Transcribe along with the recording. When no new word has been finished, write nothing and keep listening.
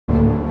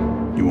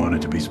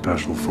wanted to be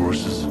special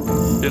forces?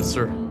 Yes,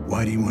 sir.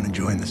 Why do you want to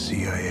join the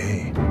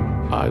CIA?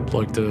 I'd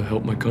like to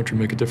help my country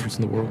make a difference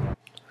in the world.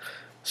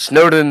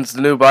 Snowden's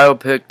the new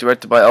biopic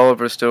directed by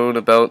Oliver Stone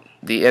about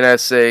the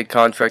NSA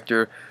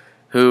contractor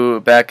who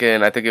back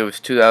in, I think it was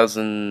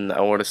 2000,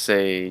 I want to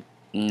say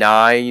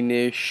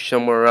 9-ish,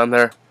 somewhere around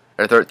there,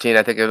 or 13,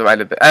 I think it might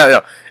have been, I don't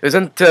know, it was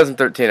in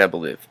 2013, I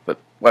believe, but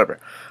whatever.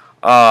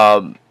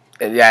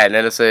 And yeah, an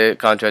NSA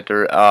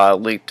contractor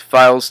leaked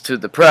files to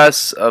the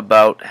press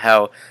about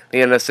how the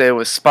NSA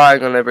was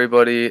spying on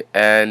everybody,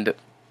 and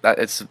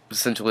it's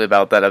essentially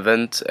about that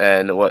event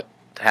and what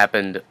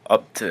happened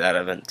up to that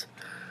event.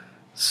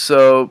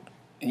 So,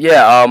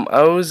 yeah,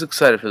 I was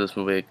excited for this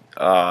movie,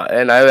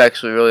 and I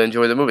actually really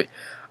enjoyed the movie.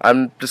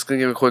 I'm just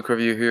going to give a quick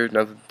review here,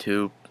 nothing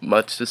too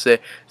much to say.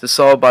 It's a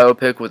solid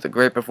biopic with a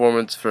great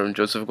performance from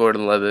Joseph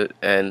Gordon-Levitt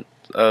and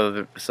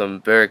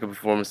some very good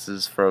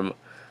performances from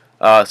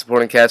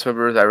supporting cast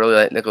members. I really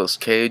like Nicolas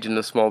Cage in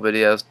the small bit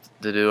he has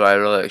to do. I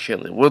really like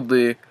Shailene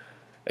Woodley,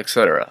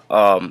 etc.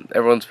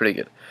 Everyone's pretty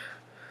good.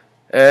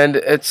 And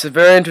it's a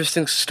very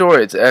interesting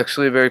story. It's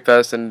actually a very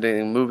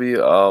fascinating movie.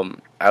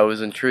 I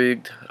was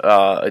intrigued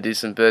a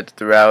decent bit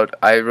throughout.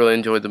 I really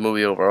enjoyed the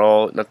movie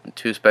overall. Nothing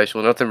too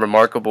special, nothing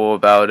remarkable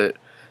about it.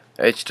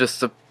 It's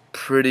just a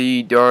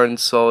pretty darn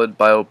solid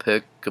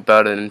biopic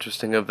about an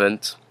interesting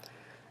event.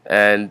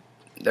 And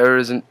there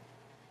isn't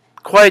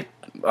quite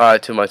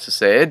too much to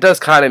say. It does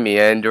kind of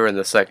meander in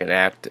the second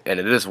act, and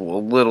it is a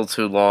little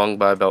too long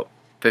by about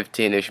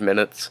 15-ish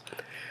minutes.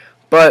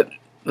 But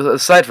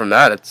aside from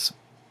that, it's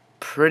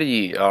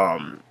pretty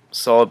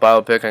solid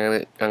biopic.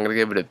 I'm gonna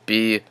give it a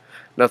B.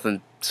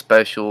 Nothing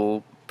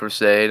special per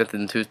se,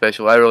 nothing too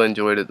special. I really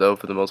enjoyed it though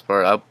for the most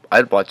part.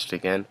 I'd watch it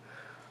again.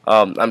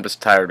 I'm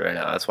just tired right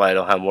now. That's why I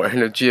don't have more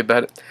energy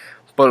about it.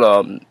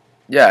 But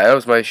yeah, that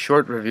was my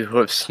short review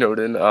of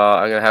Snowden.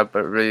 I'm gonna have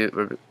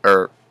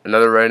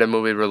another random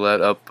movie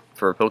roulette up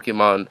for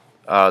Pokemon,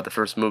 the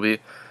first movie,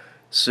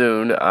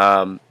 soon.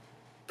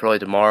 Probably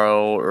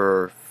tomorrow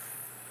or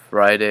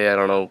Friday. I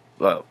don't know.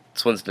 Well,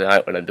 it's Wednesday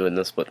night when I'm doing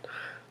this, but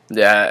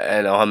yeah,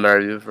 and I'll have my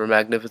review for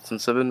Magnificent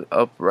 7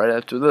 up right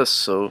after this.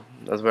 So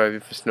that's my review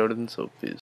for Snowden. So peace.